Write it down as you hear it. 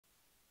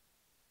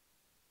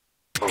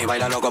y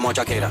bailalo como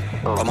Shakira,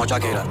 como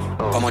Shakira,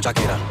 como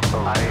Shakira.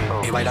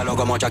 Y bailalo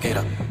como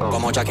Shakira,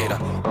 como Shakira,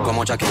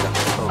 como Shakira.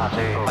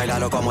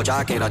 Bailalo como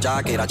Shakira,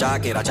 Shakira,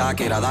 Shakira,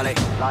 Shakira, dale.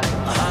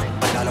 Ajá.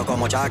 Bailalo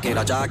como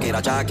Shakira,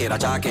 Shakira, Shakira,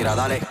 Shakira,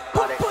 dale.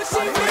 Bailalo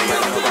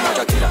como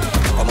Shakira,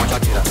 como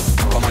Shakira,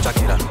 como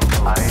Shakira.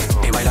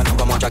 Y bailalo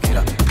como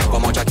Shakira,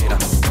 como Shakira,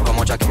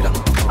 como Shakira.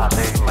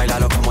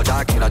 Bailalo como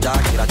Shakira,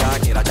 Shakira,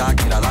 Shakira,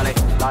 Shakira, dale.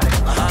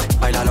 Ajá.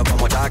 Bailalo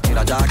como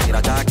Shakira, Shakira,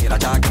 Shakira,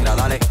 Shakira,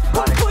 dale.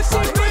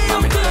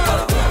 Mami, dale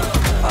para abajo,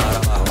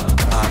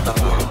 hasta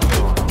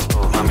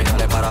abajo. Mami,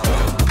 dale para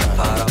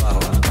abajo,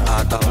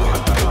 hasta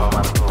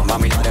abajo.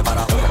 Mami, dale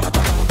para abajo, hasta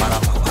abajo, para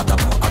abajo, hasta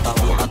abajo, hasta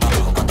abajo, hasta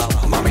abajo, hasta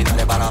abajo. Mami,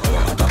 dale para abajo,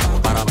 hasta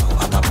abajo, para abajo,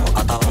 hasta abajo,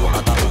 hasta abajo,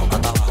 hasta abajo,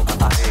 hasta abajo,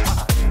 hasta abajo.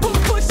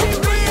 Push it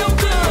real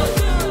good.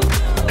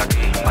 De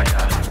aquí para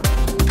allá.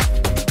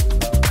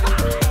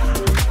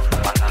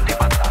 Para adelante y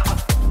para atrás.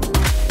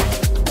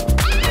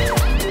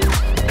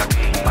 De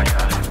aquí para allá.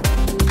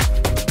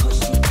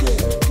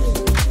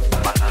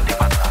 Para adelante y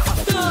para atrás.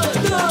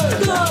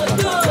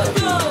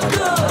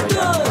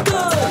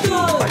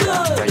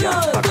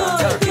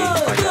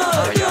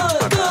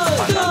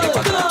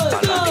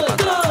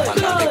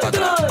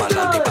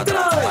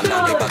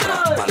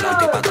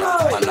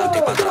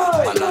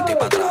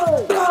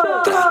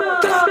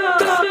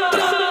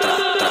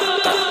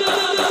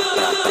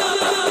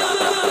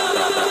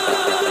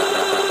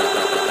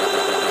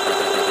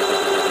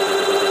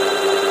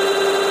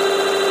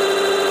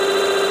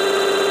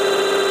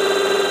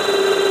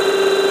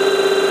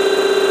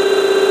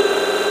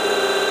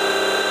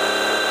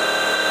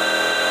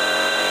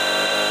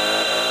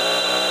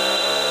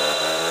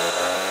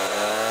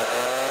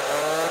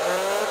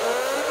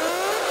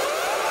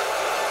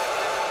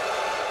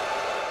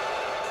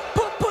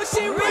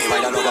 Y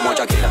bailalo como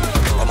Shakira,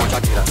 como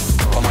Shakira,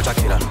 como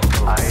Shakira.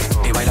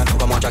 Y bailalo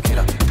como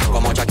Shakira,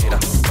 como Shakira,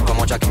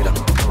 como Shakira.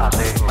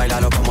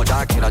 Bailalo como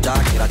Shakira,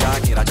 Shakira,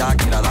 Shakira,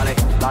 Shakira, dale.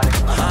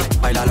 Ajá.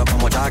 Bailalo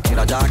como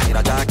Shakira,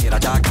 Shakira, Shakira,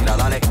 Shakira,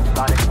 dale.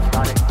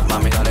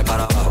 Mami, dale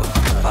para abajo,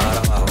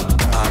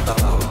 hasta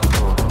abajo.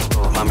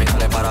 Mami,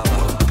 dale para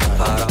abajo,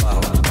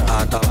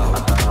 hasta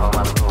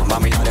abajo.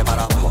 Mami, dale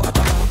para abajo,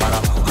 hasta abajo, para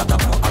abajo, hasta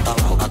abajo, hasta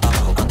abajo, hasta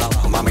abajo, hasta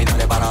abajo. Mami,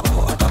 dale para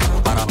abajo, hasta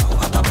abajo, para abajo,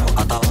 hasta abajo,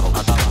 hasta abajo,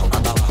 hasta abajo,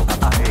 hasta abajo,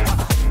 hasta abajo.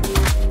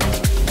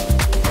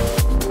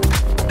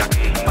 De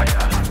aquí para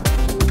allá.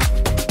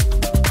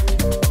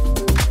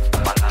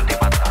 Para adelante y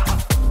para atrás.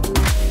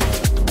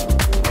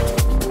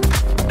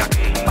 De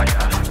aquí para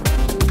allá.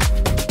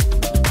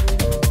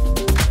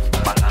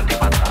 Para adelante y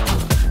para atrás.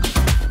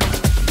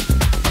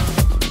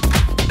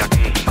 De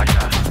aquí para allá. Para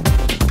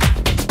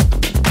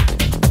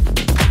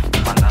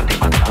adelante y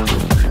para atrás.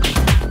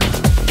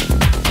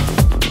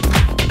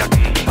 De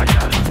aquí para allá.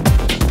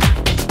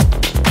 Para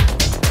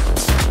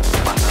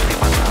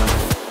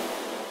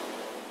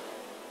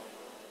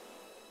adelante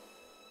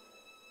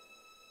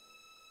y para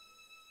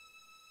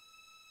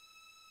atrás.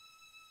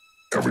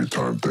 Every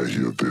time they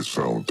hear this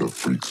sound, the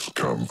freaks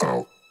come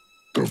out.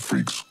 The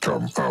freaks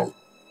come out.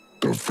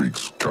 The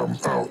freaks come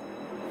out.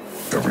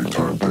 Every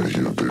time they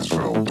hear this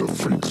sound, the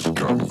freaks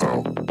come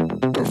out.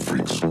 The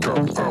freaks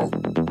come out.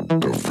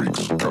 The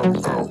freaks come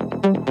out.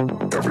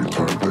 Every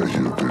time they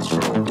hear this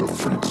sound, the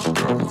freaks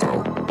come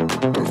out.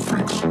 The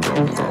freaks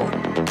come out.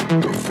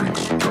 The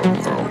freaks come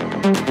out.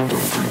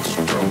 The freaks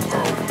come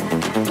out.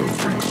 The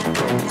freaks come out. The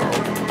freaks come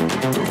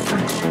out. The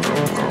freaks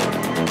come out.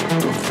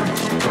 The freaks come out. The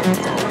freaks come out.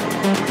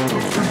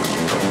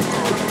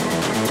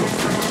 The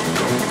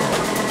freaks come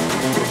out.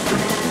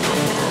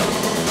 The freaks.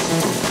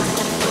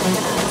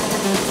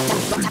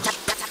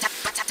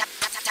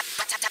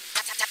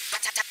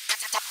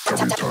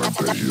 Every time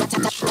they hear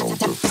this sound,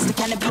 the freaks come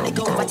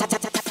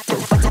out. The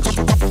freaks.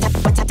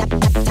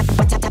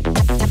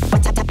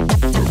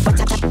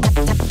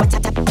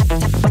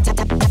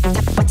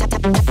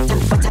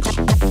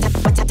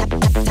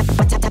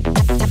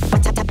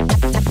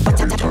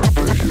 Every time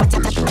they hear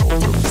this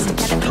sound, the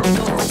freaks come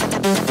out.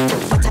 The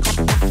freaks.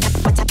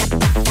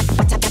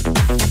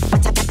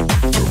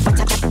 The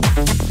freaks.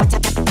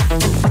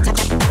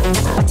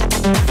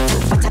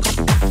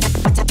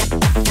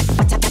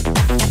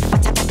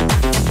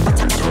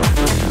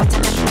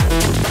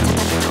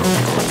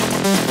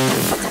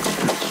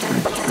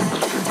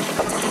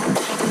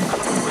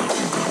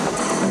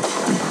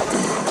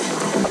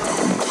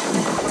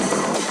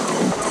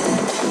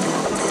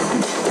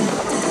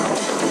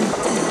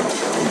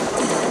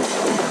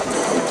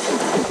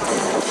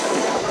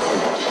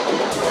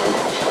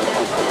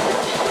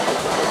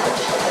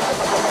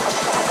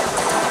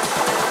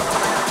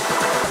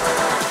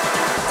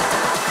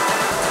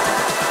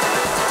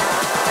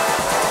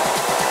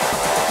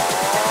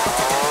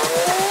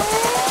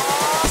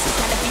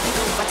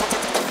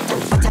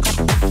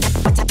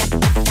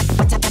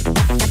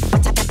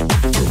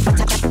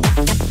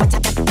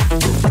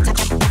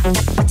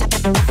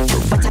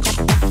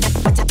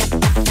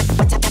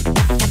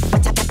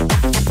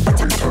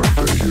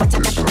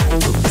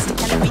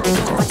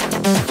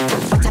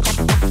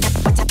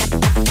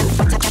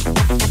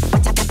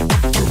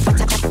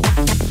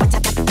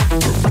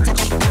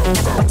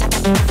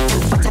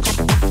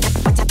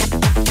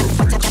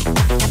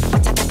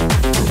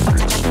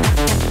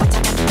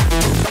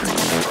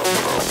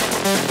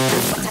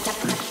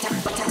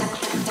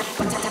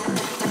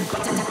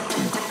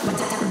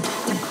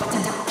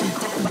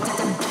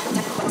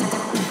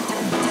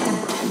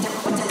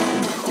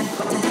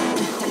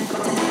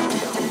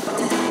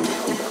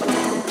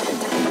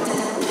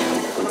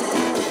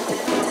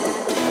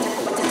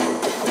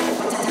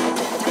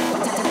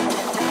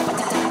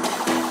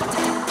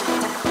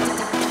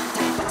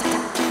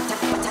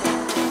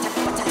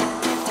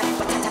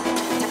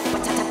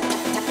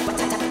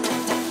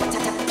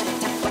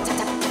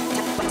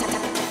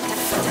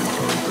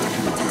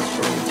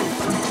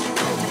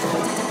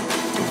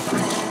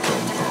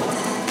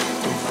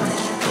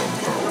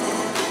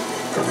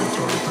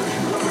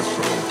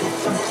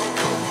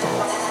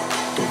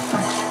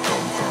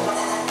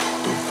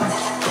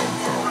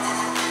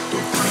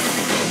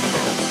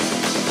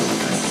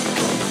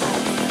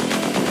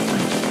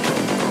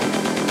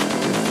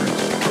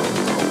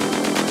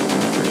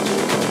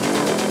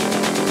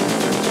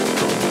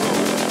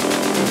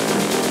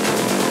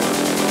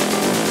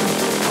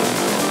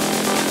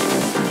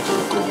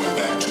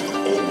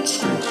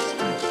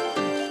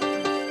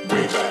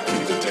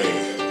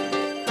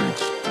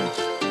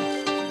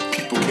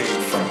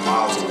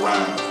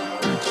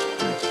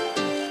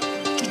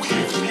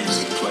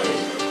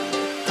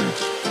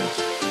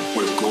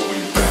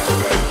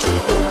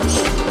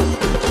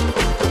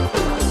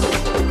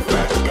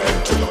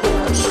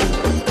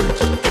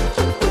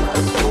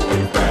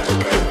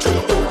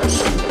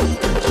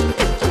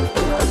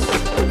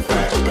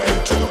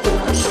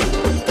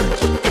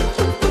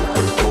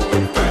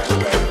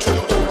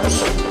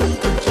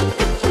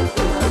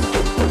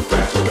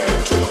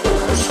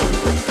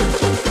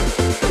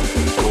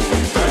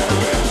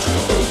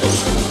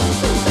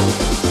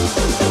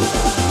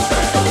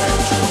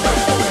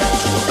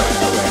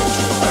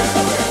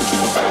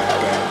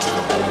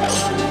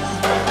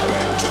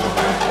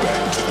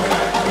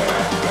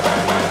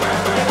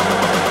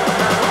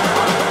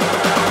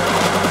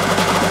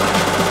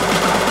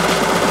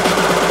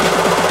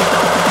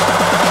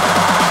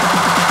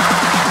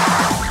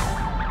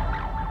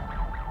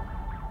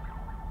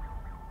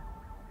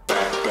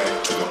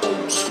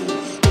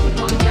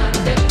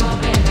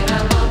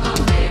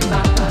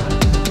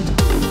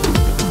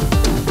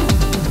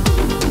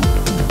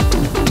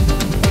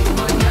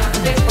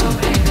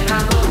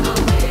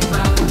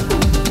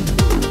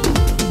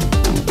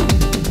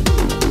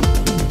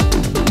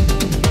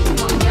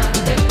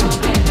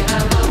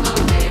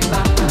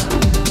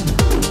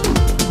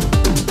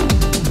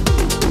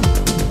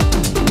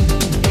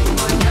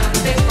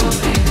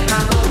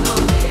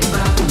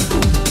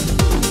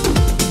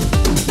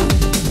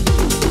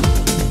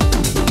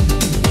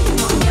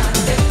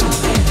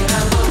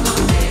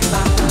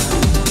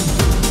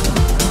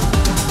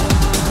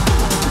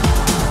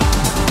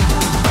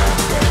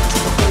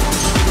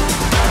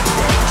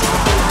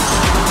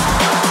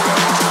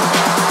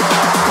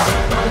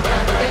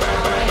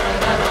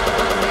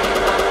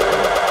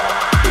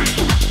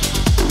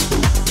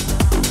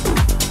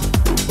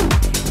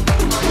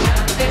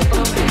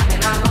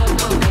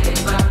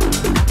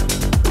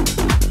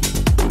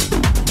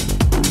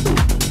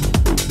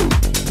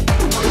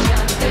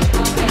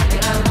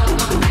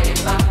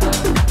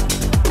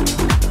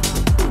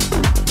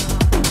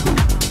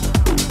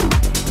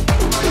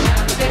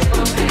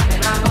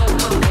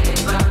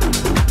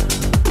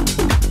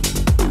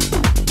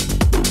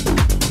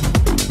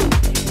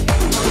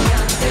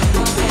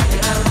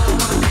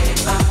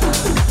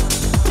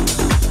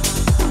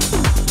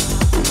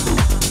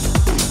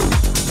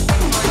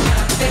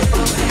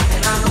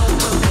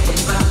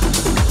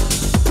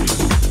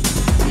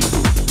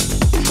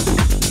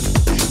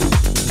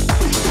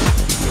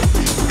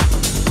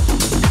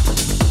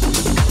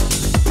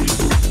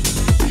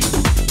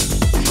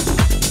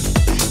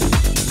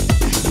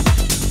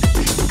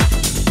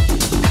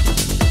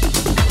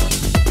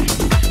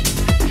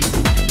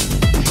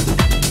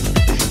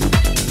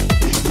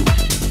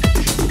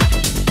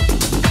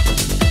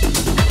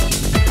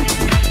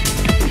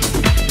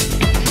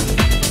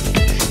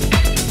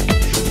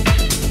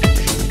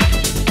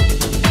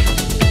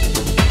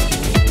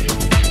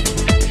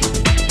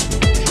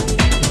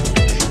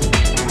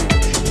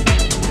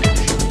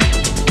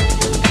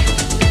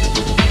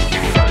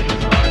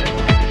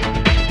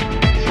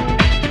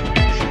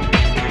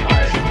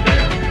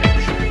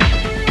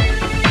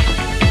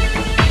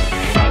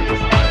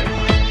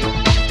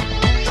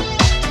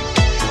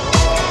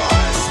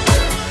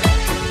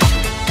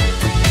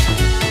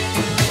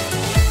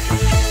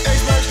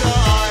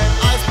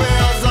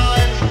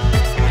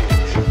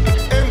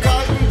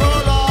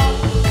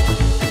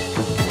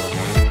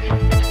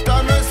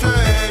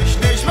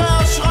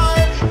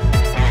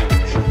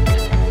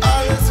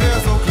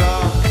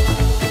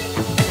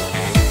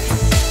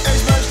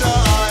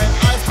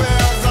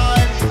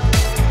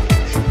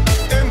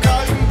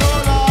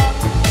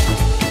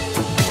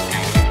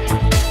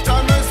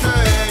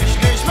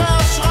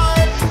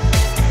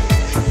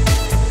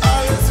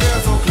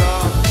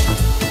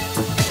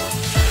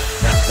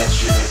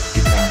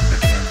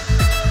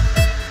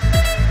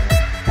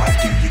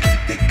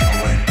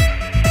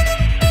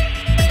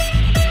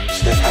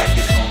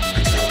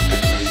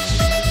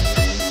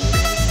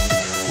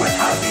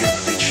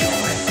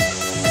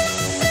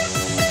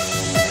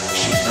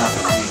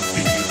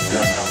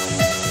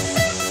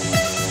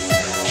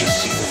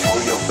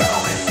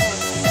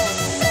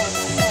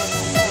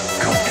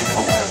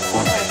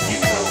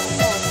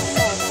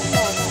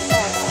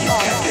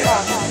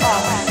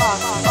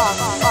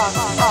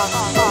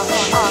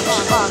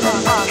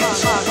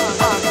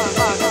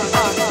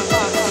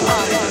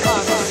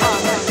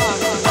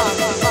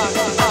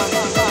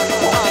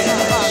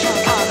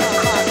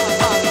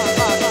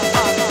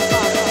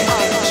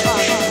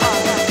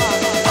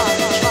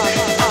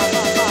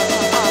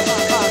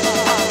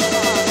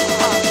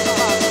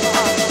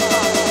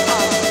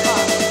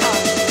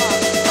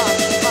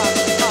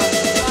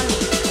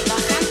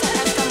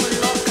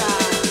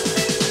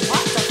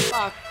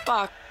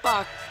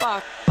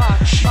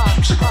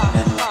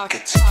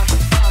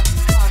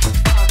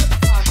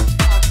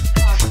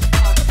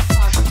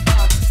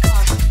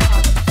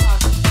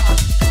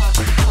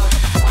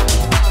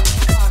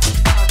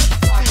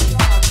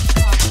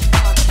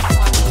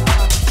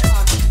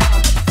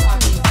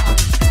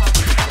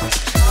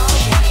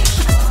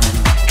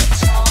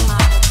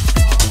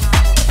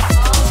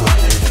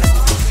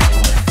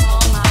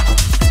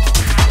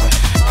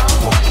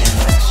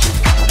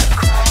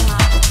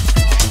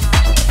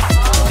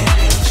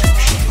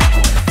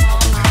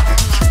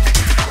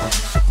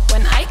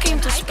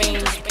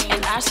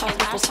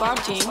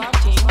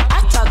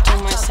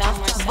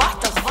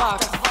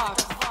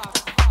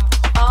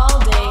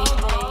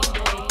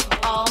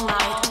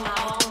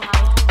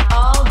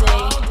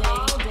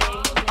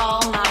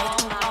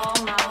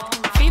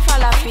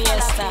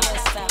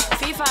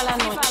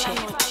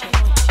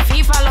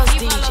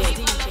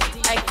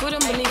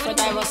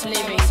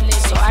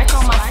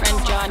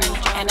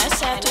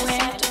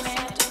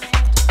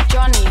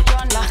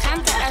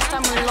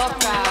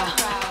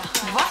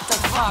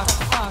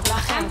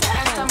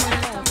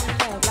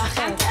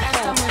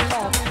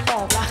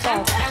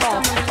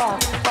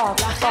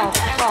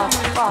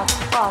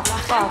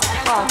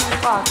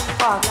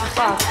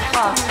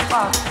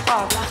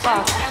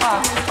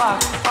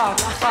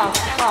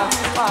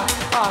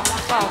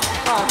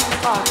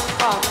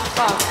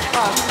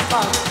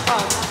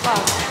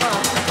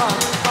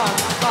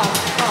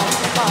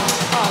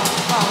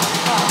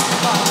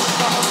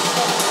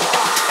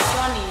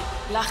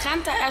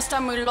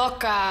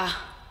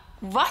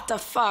 What the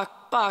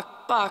fuck?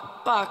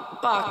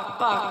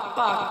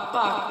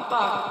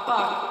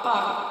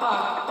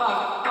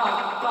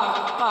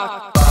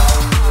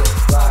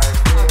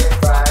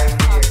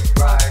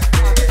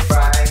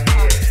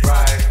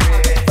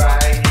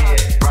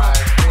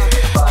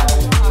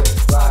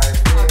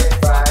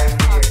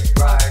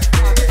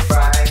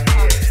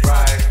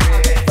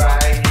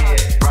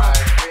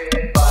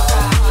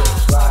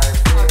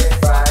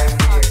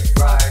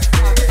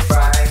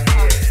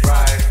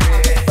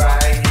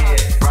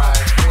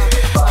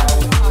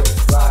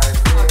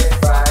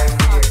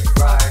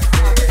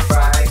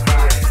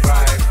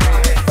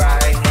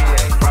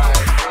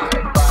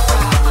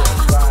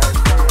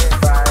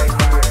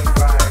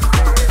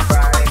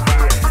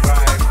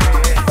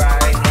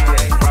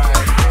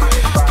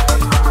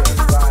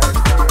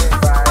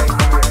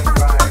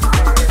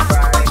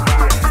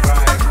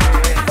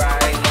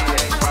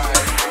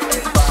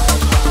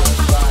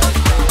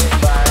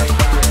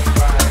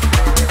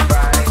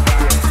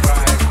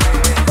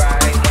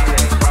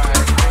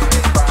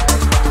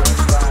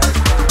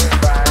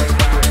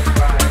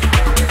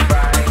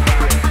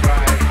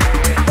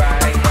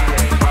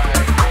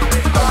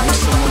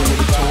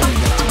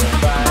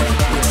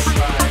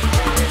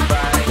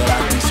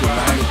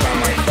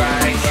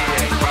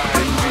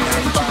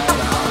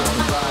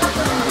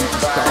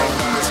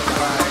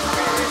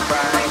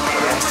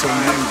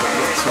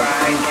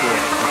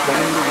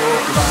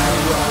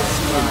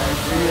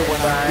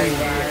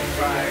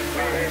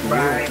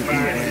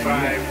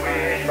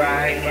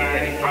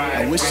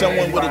 I wish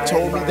someone would have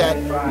told me that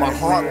my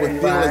heart would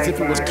feel as if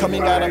it was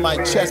coming out of my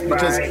chest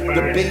because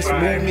the bass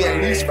moved me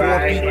at least 4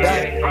 feet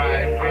back.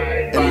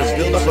 And the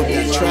build-up of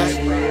that track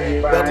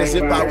felt as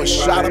if I was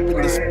shot up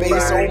into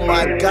space. Oh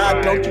my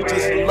God, don't you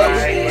just love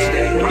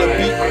it? When the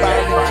beat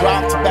finally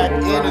drops back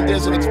in and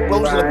there's an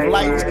explosion of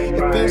lights,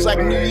 it feels like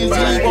New Year's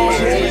Eve on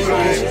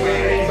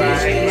the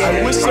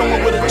I wish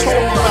someone would have told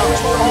me about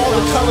all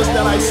the colors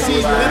that I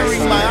see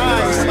glittering my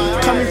eyes,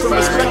 coming from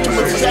a spectrum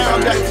of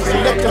sound that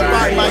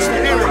electrified my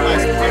spirit.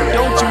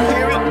 Don't you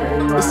hear it?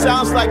 It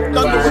sounds like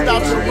thunder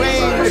without the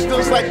rain. It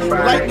feels like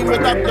lightning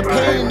without the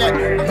pain. That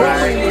boom,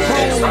 boom,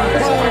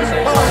 boom,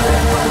 boom.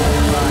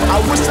 I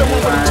wish someone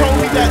would have told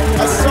me that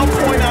at some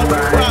point I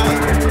would cry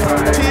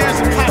tears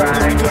of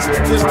happiness because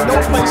there's no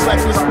place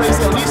like this place,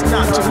 at least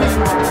not to me,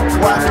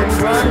 where I can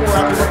run, where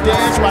I can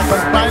dance, where I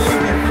can finally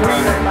be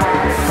free.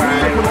 Free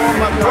to put all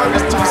my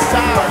worries to the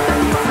side.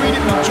 Free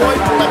to be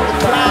joyful like the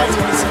clouds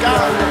in the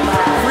sky.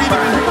 Free to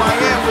be who I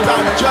am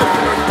without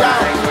judgment or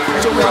doubt.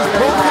 So raise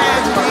both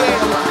hands in the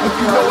air if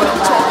you know what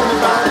I'm talking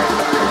about.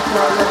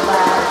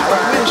 I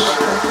wish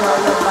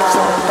someone would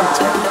tell me.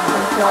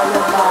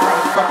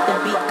 Let the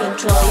beat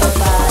control your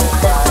body.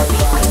 Let the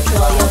beat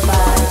control your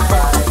body.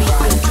 Let the beat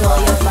control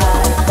your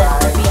body. Let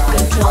the beat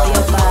control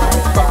your body.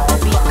 Let the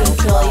beat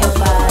control your body.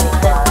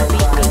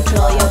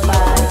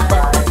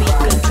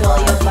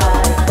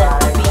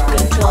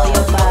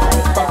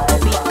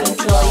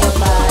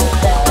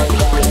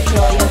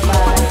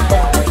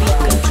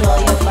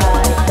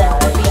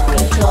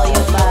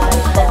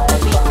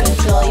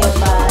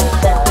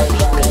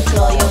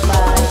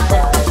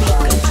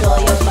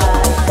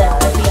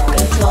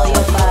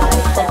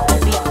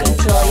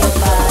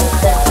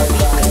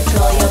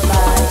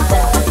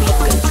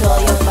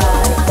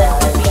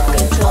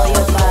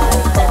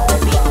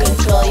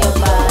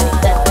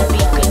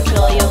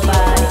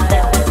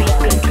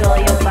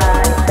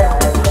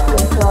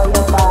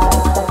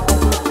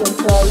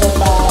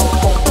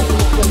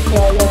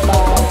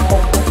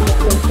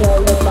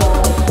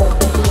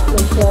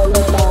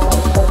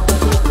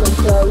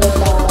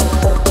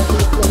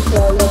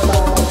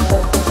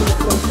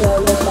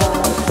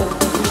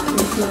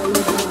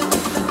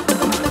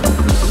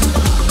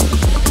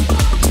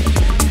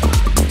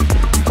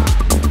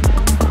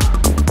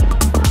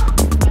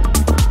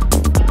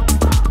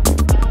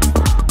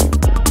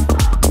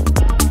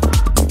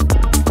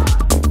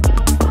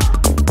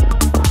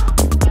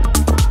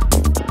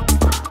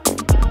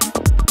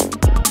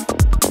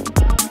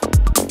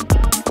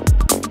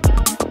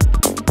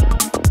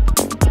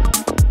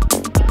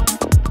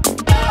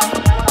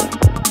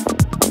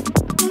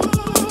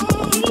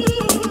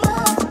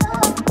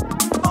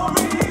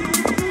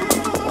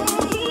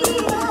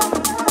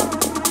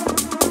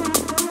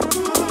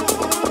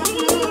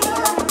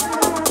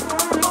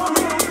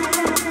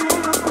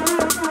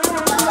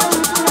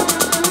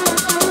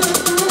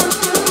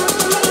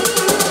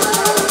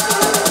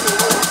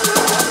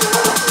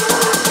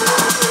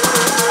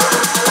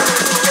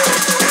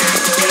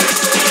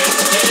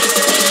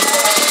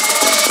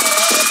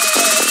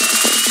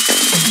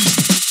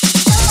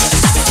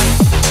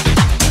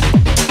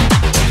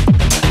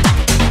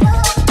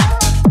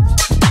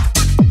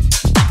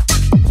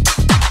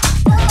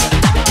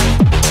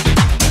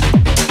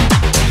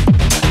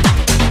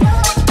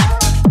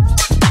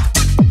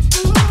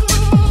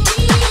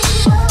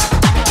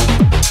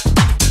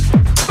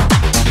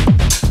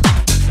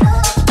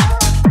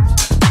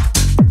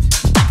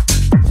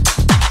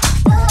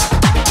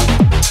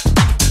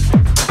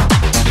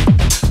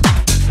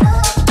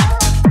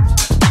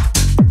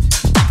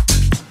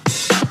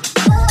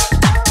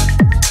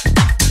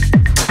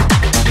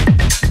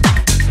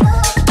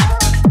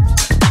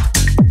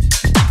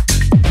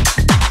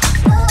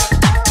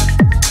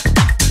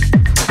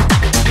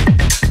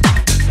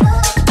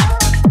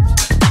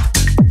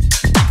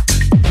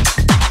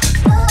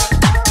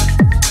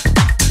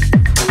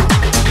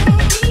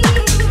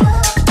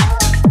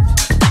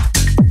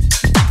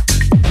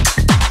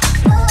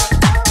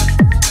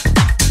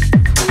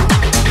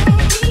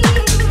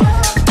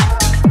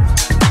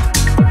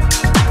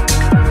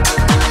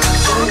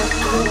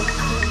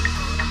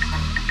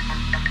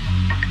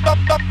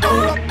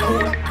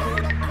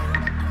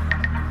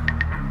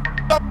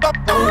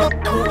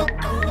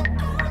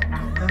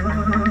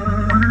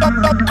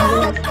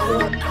 I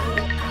know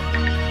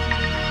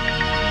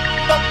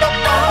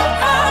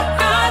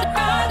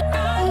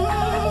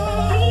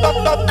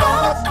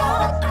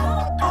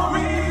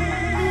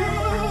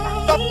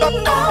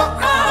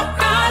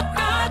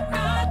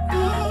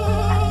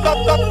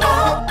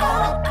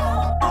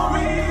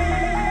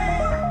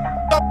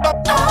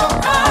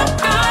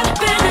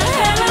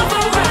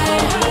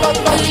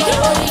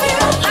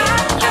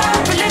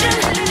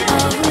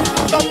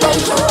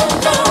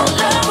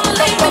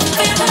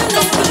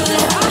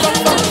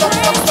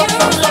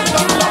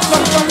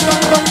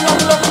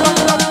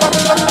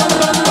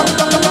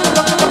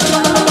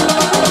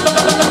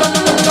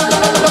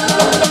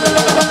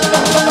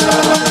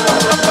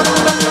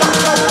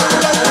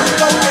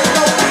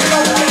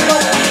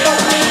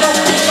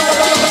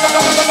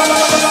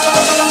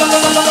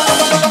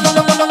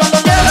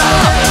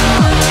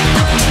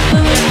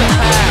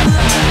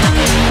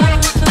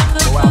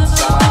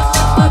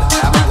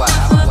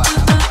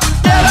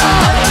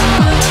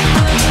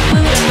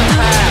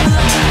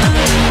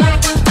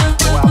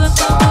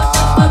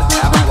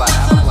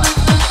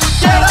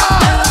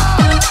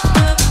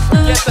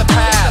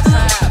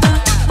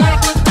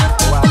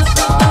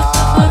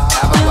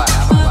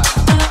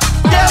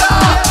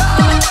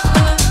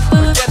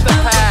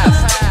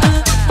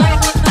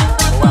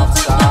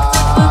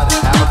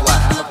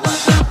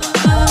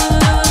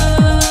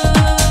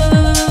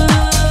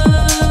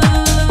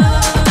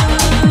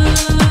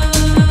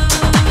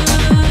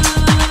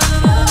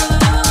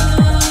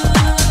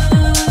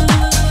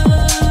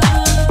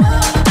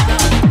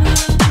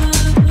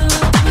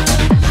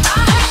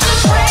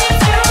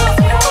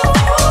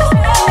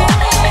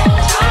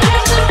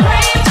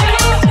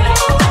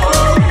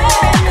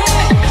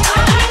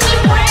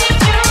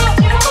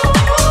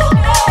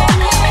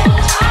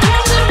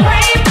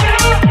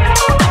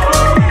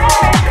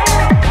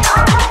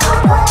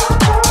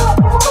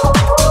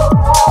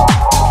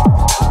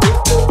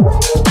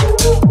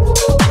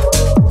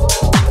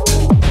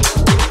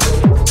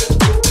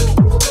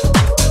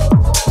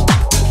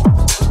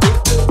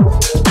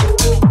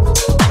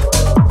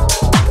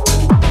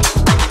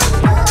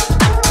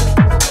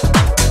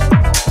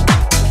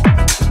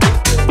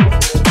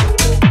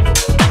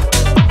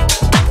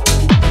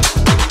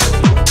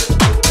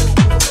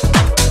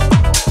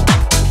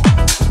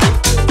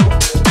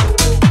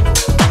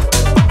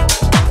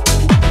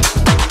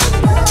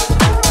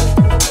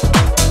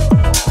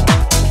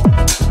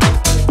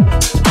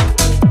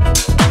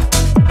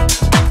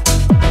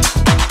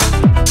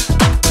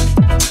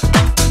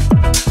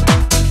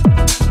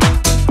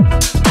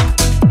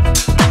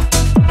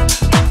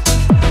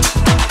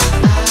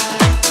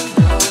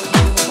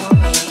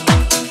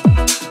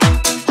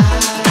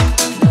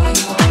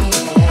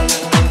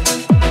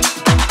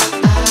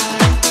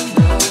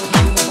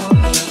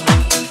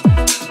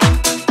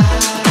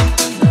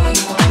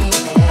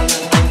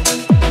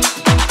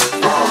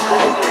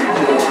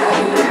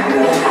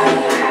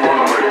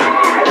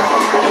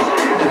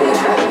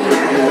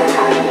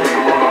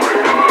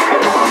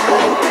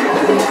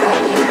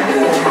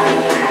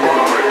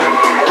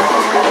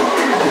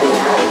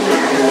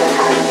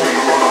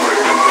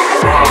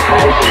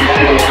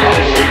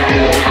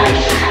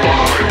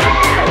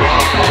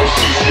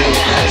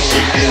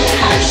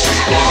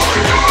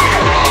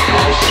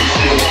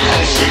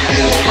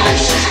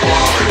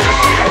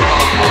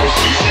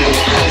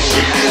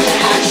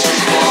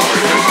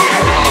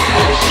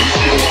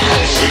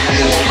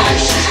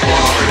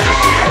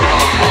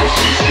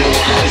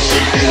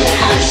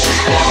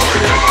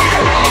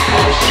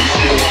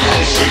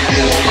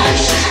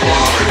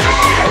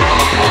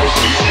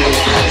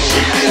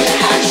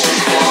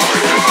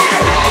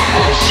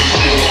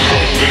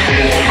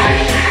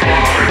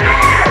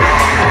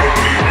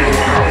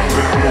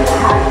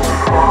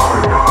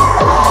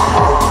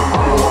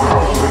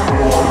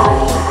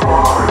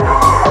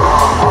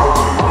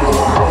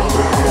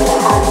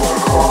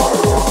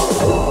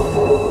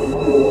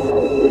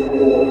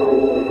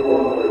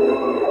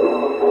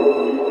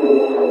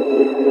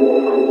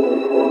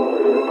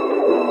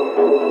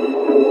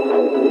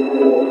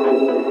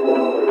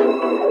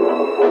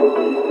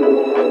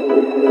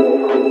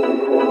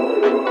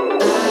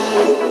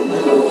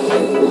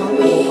you want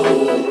me.